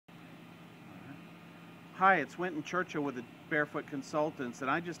Hi, it's Winton Churchill with the Barefoot Consultants,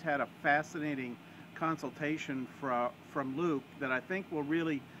 and I just had a fascinating consultation from Luke that I think will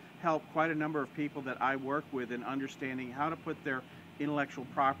really help quite a number of people that I work with in understanding how to put their intellectual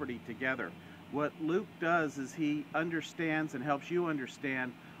property together. What Luke does is he understands and helps you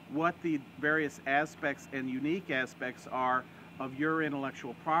understand what the various aspects and unique aspects are of your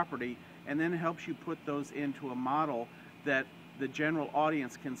intellectual property, and then helps you put those into a model that the general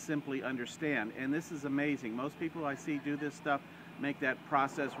audience can simply understand. And this is amazing. Most people I see do this stuff make that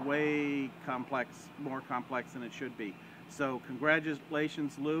process way complex, more complex than it should be. So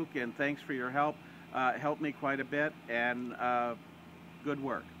congratulations, Luke, and thanks for your help. Helped me quite a bit, and good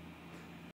work.